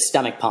vet to get his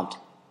stomach pumped.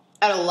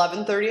 At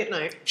 11:30 at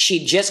night.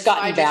 She'd just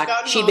gotten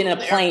back. She'd been in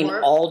a plane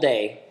all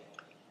day.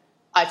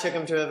 I took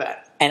him to a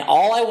vet. And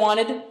all I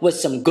wanted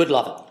was some good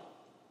loving.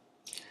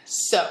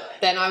 So,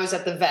 then I was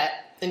at the vet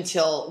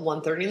until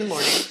 1:30 in the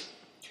morning.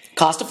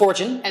 Cost a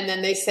fortune. And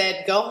then they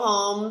said, go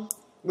home.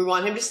 We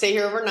want him to stay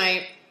here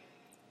overnight.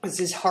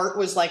 his heart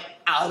was like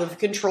out of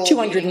control.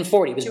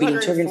 240. It was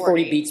beating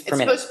 240 beats per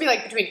minute. It's supposed to be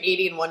like between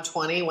 80 and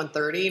 120,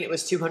 130, and it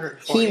was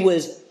 240. He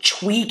was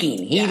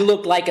tweaking. He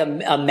looked like a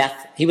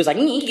meth. He was like...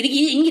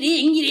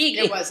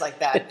 It was like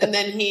that. And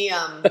then he...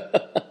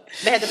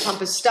 they had to pump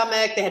his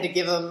stomach. They had to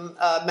give him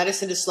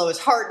medicine to slow his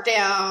heart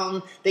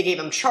down. They gave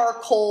him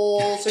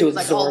charcoal. So he was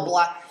like all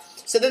black.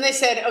 So then they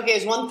said, okay,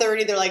 it's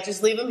 1:30. They're like,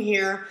 just leave him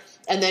here.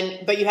 And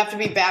then, but you have to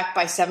be back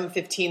by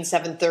 7:15,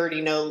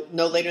 7:30,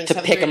 no later than 7:30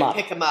 to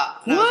pick him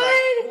up. And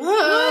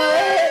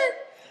what?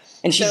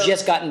 And she'd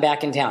just gotten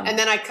back in town. And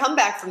then I come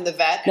back from the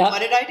vet, and what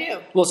did I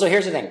do? Well, so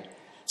here's the thing.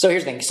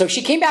 So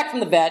she came back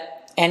from the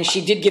vet, and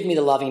she did give me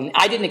the loving.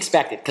 I didn't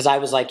expect it, because I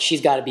was like,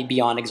 she's got to be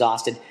beyond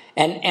exhausted.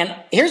 And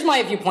here's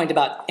my viewpoint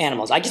about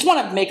animals. I just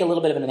want to make a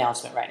little bit of an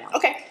announcement right now.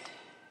 Okay.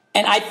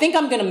 And I think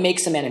I'm going to make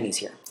some enemies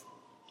here.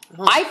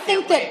 I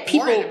think that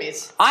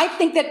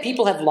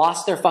people have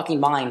lost their fucking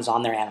minds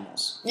on their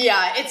animals.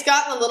 Yeah, it's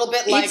gotten a little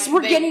bit like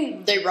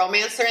they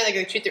romance their animals.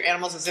 They treat their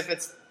animals as if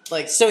it's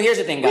like... So here's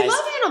the thing, guys. We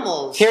love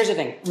animals. Here's the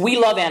thing. We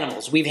love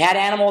animals. We've had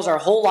animals our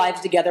whole lives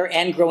together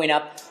and growing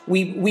up.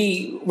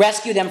 We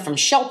rescue them from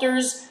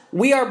shelters.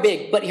 We are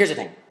big. But here's the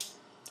thing.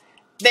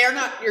 They are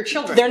not your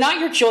children. They're not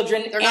your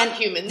children. They're not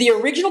humans. The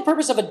original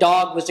purpose of a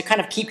dog was to kind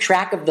of keep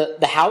track of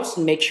the house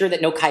and make sure that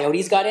no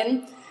coyotes got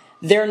in.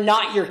 They're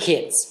not your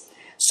kids.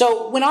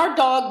 So when our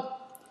dog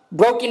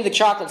broke into the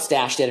chocolate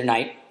stash the other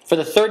night for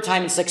the third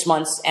time in 6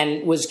 months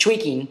and was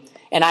tweaking,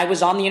 and I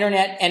was on the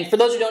internet, and for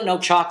those who don't know,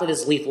 chocolate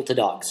is lethal to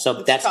dogs.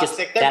 So that's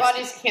toxic. Their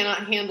bodies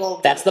cannot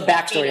handle. That's the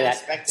backstory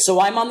of that. So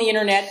I'm on the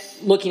internet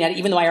looking at it,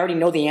 even though I already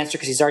know the answer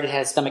because he's already had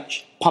his stomach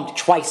pumped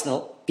twice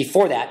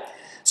before that.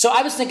 So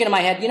I was thinking in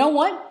my head, you know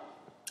what?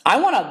 I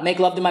want to make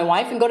love to my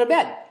wife and go to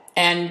bed,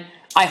 and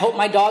I hope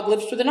my dog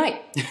lives through the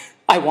night.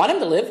 I want him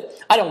to live.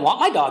 I don't want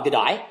my dog to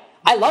die.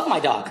 I love my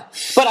dog,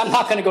 but I'm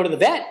not going to go to the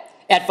vet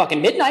at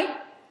fucking midnight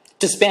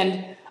to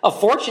spend a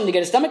fortune to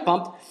get a stomach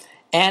pumped.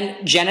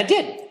 And Jenna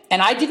did.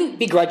 And I didn't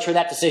begrudge her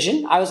that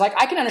decision. I was like,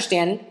 I can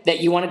understand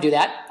that you want to do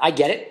that. I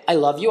get it. I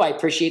love you. I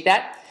appreciate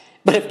that.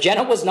 But if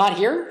Jenna was not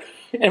here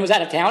and was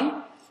out of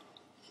town,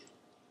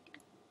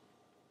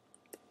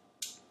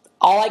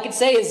 all I could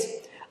say is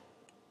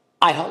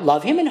I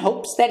love him and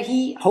hope that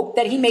he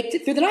makes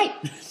it through the night.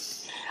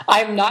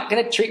 I'm not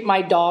going to treat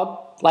my dog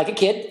like a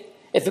kid.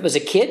 If it was a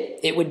kid,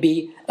 it would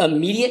be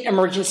immediate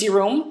emergency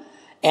room,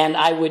 and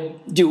I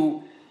would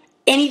do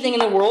anything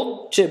in the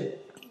world to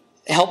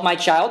help my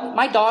child.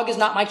 My dog is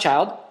not my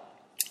child.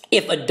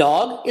 If a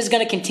dog is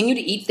going to continue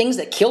to eat things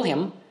that kill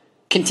him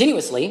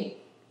continuously,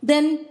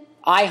 then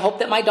I hope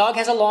that my dog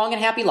has a long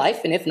and happy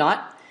life, and if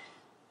not,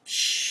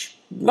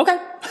 okay.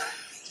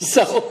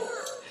 So,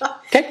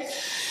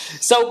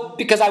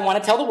 because I want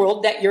to tell the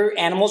world that your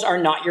animals are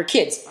not your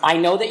kids. I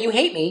know that you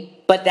hate me,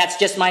 but that's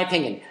just my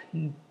opinion.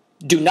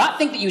 Do not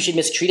think that you should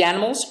mistreat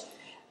animals.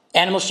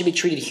 Animals should be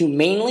treated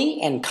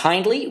humanely and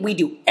kindly. We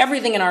do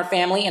everything in our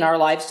family, in our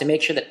lives, to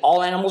make sure that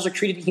all animals are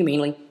treated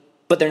humanely,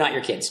 but they're not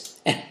your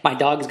kids. And my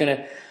dog is going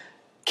to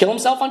kill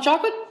himself on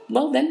chocolate?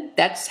 Well, then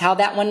that's how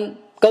that one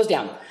goes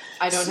down.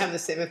 I don't have the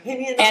same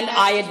opinion. And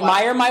I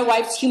admire my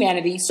wife's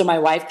humanity, so my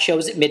wife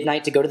chose at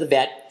midnight to go to the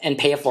vet and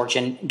pay a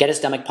fortune, get his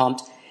stomach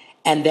pumped,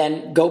 and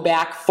then go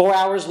back 4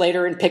 hours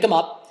later and pick him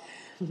up,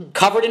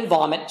 covered in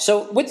vomit.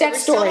 So with that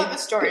story, still have a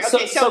story.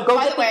 Okay, so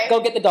go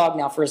get the dog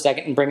now for a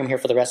second and bring him here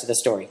for the rest of the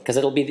story, because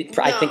it'll be.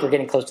 I think we're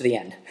getting close to the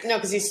end. No,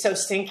 because he's so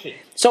stinky.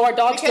 So our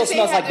dog still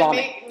smells like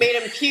vomit. Made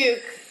him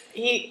puke.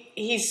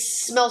 He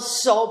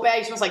smells so bad.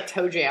 He smells like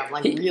toe jam,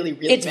 like really,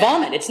 really. It's bad.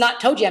 Vomit. It's not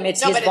toe jam.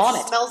 It's his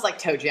vomit. It smells like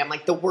toe jam,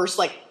 like the worst,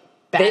 like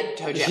bad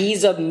toe jam.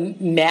 He's a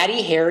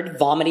matty-haired,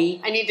 vomity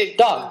dog. I need to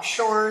dog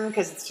shorn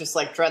because it's just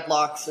like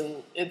dreadlocks,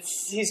 and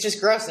he's just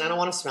gross, and I don't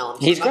want to smell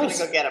him. So he's I'm gross.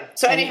 Not gonna go get him.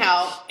 So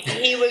anyhow,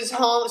 he was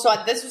home. So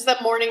this was the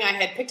morning I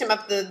had picked him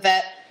up at the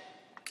vet.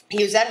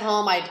 He was at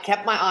home. I had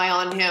kept my eye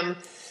on him.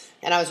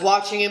 And I was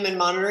watching him and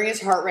monitoring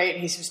his heart rate, and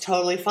he was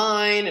totally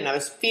fine. And I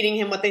was feeding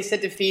him what they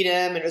said to feed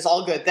him, and it was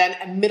all good. Then,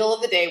 in the middle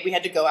of the day, we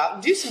had to go out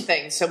and do some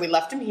things. So we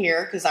left him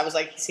here because I was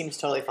like, he seems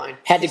totally fine.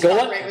 Had to go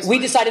up. We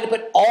decided to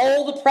put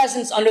all the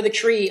presents under the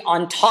tree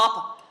on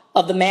top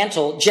of the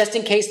mantle, just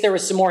in case there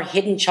was some more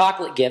hidden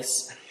chocolate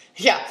gifts.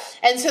 Yeah.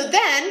 And so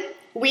then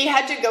we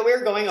had to go. We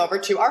were going over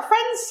to our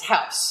friend's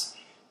house,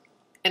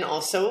 and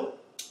also.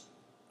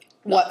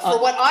 What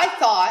I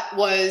thought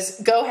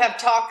was go have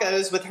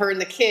tacos with her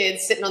and the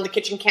kids sitting on the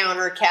kitchen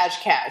counter,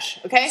 cash.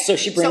 Okay, so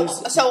she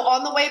brings. So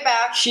on the way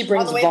back, she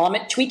brings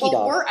vomit Tweaky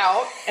dog. We're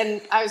out, and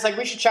I was like,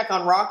 we should check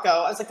on Rocco.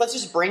 I was like, let's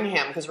just bring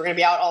him because we're going to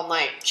be out all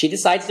night. She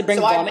decides to bring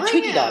vomit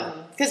Tweaky dog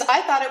because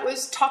I thought it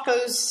was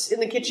tacos in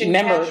the kitchen.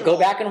 Remember, casual. go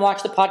back and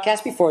watch the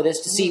podcast before this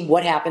to see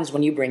what happens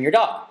when you bring your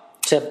dog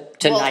to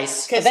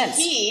nice events.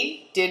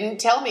 He didn't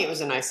tell me it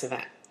was a nice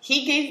event.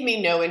 He gave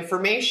me no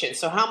information.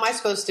 So how am I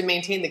supposed to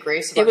maintain the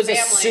grace of our family? It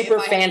was a super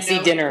fancy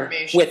dinner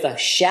with a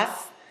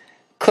chef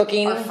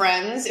cooking. Our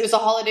friends. It was a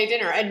holiday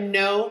dinner. I had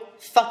no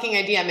fucking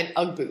idea I'm in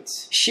Ugg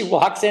boots. She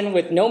walks in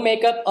with no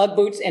makeup, Ugg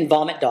boots, and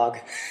vomit dog.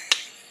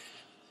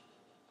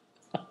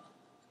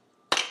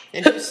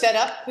 And who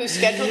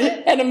scheduled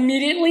it? And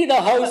immediately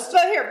the host...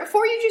 But here,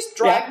 before you just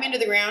drive me into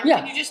the ground,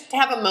 can you just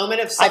have a moment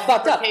of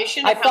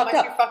self-deprecation? I fucked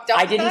up.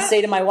 I didn't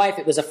say to my wife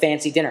it was a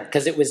fancy dinner,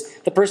 because it was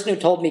the person who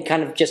told me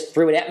kind of just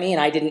threw it at me, and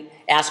I didn't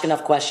ask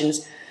enough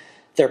questions.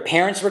 Their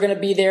parents were going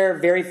to be there,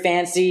 very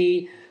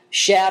fancy,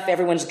 chef,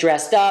 everyone's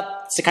dressed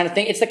up. It's the kind of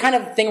thing. It's the kind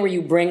of thing where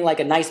you bring like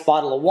a nice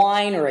bottle of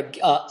wine or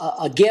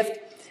a gift.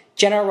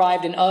 Jenna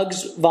arrived in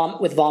Uggs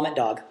with Vomit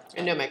Dog.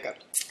 And no makeup.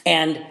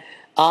 And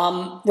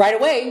right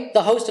away,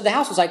 the host of the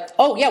house was like,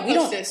 "Oh yeah, we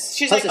don't."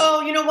 She's like,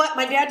 "Oh, you know what?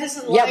 My dad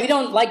doesn't like." Yeah, we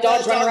don't like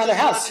dogs running around their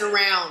house.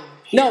 Around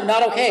no,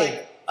 not okay. I was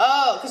like,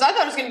 oh, because I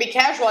thought it was going to be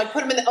casual. I'd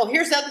put him in.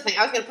 Here's the other thing.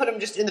 I was going to put him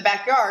just in the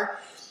backyard.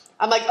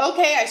 I'm like,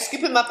 okay. I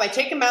scoop him up. I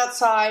take him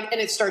outside, and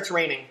it starts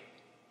raining.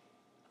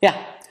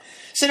 Yeah.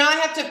 So now I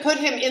have to put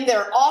him in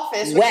their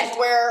office, which is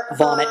where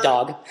Vomit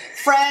Dog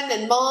friend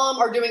and mom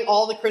are doing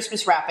all the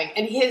Christmas wrapping,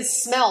 and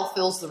his smell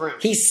fills the room.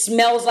 He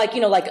smells like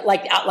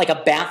like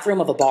a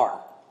bathroom of a bar.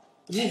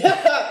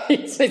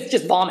 it's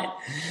just vomit.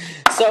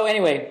 So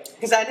anyway,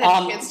 because I didn't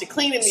have a chance to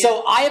clean him.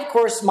 So I, of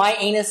course, my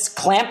anus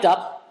clamped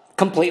up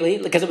completely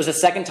because it was the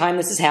second time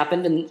this has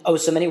happened in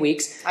so many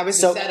weeks. It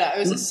was a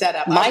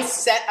setup. I was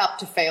set up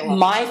to fail.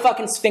 My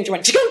fucking sphincter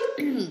went,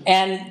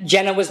 and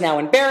Jenna was now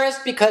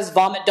embarrassed because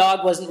Vomit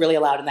Dog wasn't really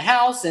allowed in the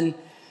house. And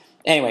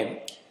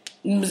anyway,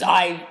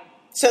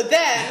 So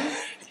then,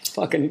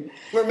 fucking,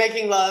 we're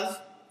making love.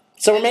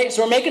 So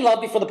we're making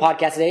love before the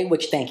podcast today,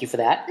 which thank you for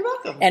that. You're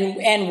welcome.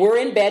 And we're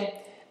in bed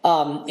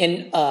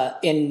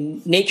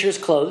in nature's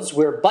clothes.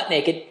 We're butt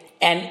naked,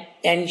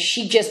 and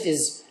she just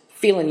is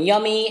feeling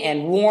yummy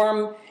and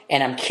warm,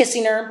 and I'm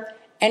kissing her,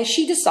 and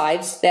she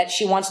decides that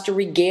she wants to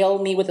regale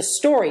me with a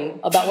story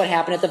about what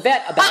happened at the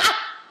vet about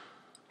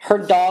her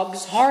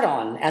dog's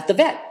hard-on at the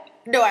vet.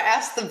 No, I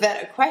asked the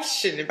vet a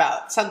question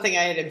about something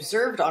I had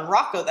observed on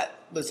Rocco that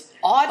was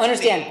odd to me.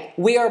 Understand,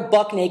 we are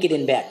buck naked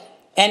in bed.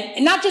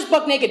 And not just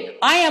buck naked,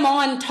 I am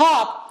on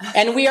top,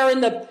 and we are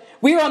on the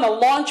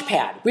launch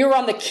pad. We were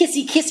on the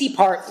kissy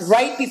part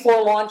right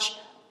before launch.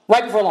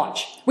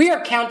 We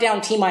are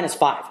countdown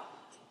T-5.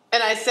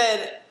 And I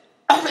said,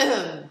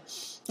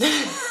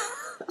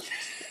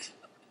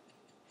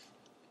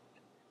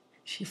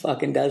 she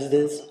fucking does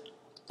this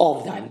all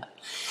the time.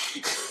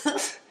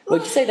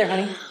 What'd you say there,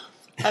 honey?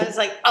 I was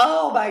like,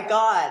 oh my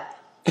God.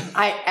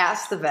 I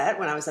asked the vet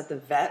when I was at the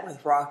vet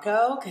with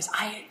Rocco, because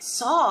I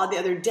saw the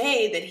other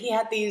day that he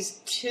had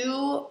these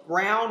 2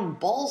 round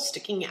balls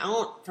sticking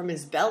out from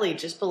his belly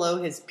just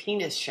below his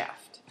penis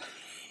shaft.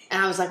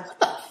 And I was like, what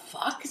the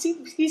fuck? Because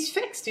he's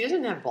fixed. He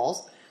doesn't have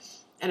balls.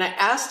 And I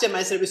asked him,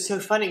 I said, it was so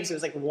funny because it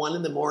was like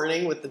 1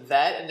 a.m. with the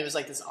vet, and there was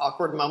like this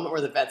awkward moment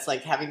where the vet's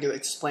like having to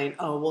explain,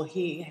 oh, well,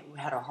 he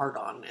had a hard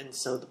on, and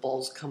so the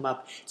balls come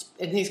up.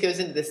 And he goes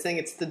into this thing,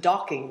 it's the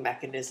docking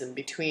mechanism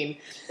between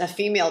a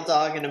female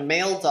dog and a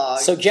male dog.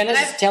 So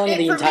Jenna's telling you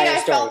the entire story. For me,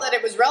 I felt that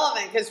it was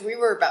relevant because we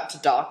were about to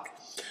dock.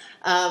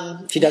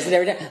 She does it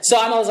every day. So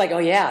I'm always like, oh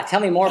yeah, tell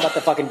me more about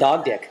the fucking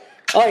dog dick.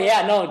 Oh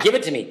yeah, no, give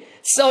it to me.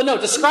 So no,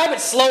 describe it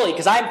slowly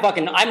because I'm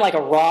like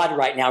a rod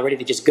right now, ready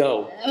to just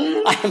go.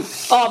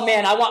 Oh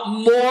man, I want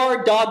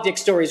more dog dick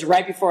stories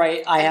right before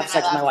I have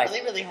sex with my wife.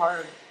 Really, really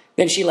hard.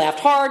 Then she laughed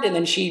hard, and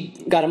then she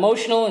got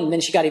emotional, and then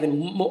she got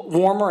even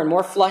warmer and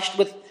more flushed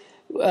with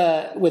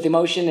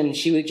emotion, and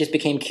she just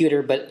became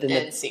cuter. But then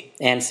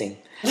and scene.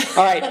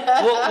 All right,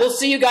 we'll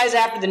see you guys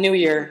after the new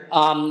year.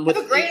 With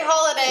have a great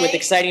holiday with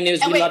exciting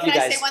news. We love you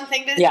guys. Can I say one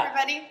thing to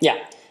everybody?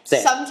 Yeah.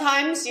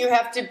 Sometimes you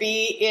have to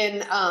be in,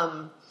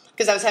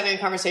 because I was having a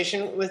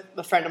conversation with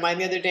a friend of mine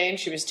the other day, and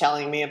she was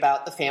telling me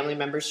about the family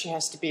members she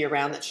has to be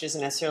around that she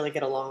doesn't necessarily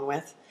get along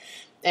with.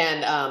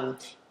 And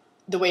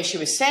the way she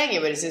was saying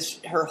it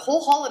was her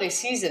whole holiday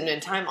season and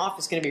time off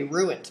is going to be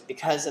ruined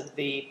because of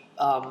the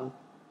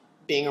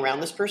being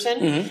around this person.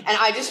 Mm-hmm. And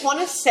I just want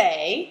to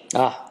say,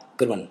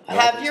 good one.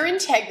 Have your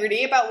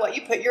integrity about what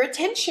you put your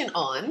attention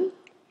on.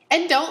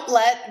 And don't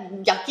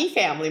let yucky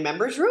family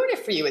members ruin it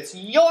for you. It's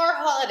your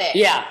holiday.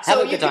 Yeah, have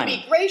a good time. So you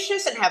can be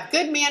gracious and have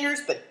good manners,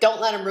 but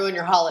don't let them ruin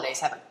your holidays.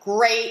 Have a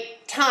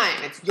great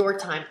time. It's your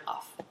time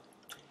off.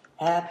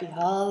 Happy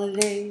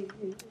holidays.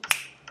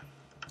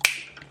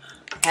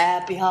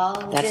 Happy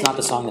holidays. That's not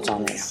the song that's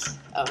on right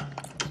now. Oh.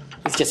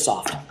 It's just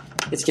soft.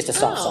 It's just a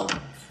soft song.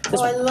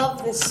 I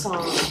love this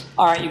song.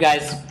 All right, you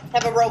guys.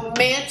 Have a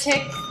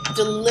romantic,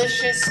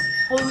 delicious,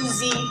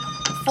 cozy,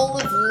 full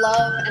of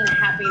love and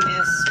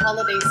happiness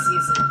holiday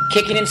season.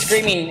 Kicking and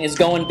Screaming is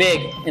going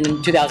big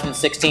in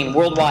 2016.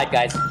 Worldwide,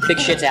 guys. Big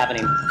shit's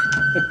happening.